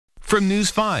From News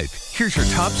 5, here's your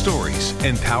top stories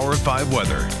and Power 5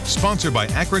 weather. Sponsored by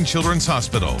Akron Children's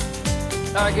Hospital.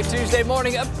 All right, good Tuesday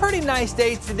morning. A pretty nice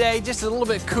day today, just a little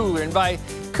bit cooler. And by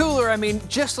cooler, I mean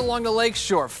just along the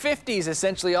lakeshore. 50s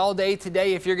essentially all day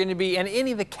today if you're going to be in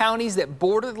any of the counties that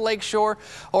border the lakeshore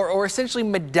or essentially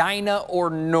Medina or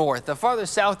north. The farther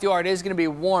south you are, it is going to be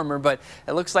warmer, but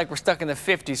it looks like we're stuck in the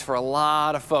 50s for a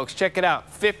lot of folks. Check it out.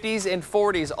 50s and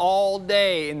 40s all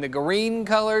day in the green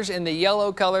colors and the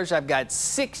yellow colors. I've got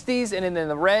 60s, and in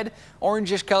the red,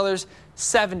 orangish colors,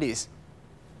 70s.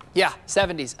 Yeah,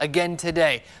 70s again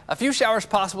today. A few showers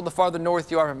possible the farther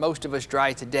north you are, but most of us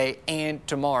dry today and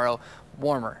tomorrow.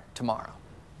 Warmer tomorrow.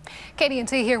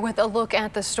 KDNT here with a look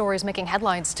at the stories making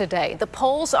headlines today. The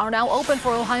polls are now open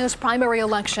for Ohio's primary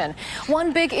election.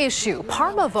 One big issue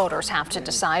Parma voters have to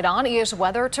decide on is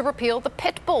whether to repeal the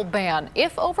pit bull ban.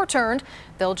 If overturned,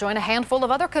 they'll join a handful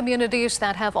of other communities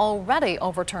that have already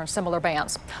overturned similar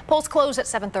bans. Polls close at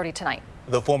 7:30 tonight.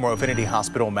 The former Affinity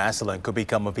Hospital Massillon could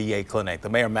become a VA clinic. The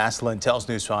mayor of Massillon tells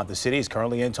News 5 the city is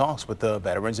currently in talks with the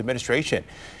Veterans Administration.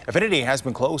 Affinity has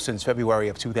been closed since February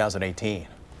of 2018.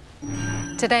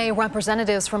 Today,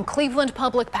 representatives from Cleveland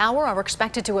Public Power are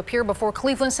expected to appear before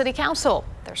Cleveland City Council.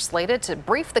 They're slated to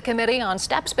brief the committee on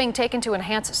steps being taken to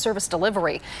enhance service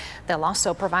delivery. They'll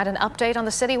also provide an update on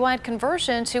the citywide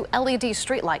conversion to LED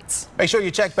streetlights. Make sure you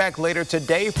check back later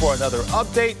today for another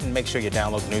update, and make sure you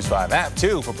download the News 5 app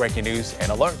too for breaking news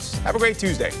and alerts. Have a great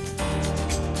Tuesday.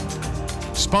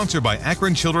 Sponsored by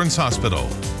Akron Children's Hospital.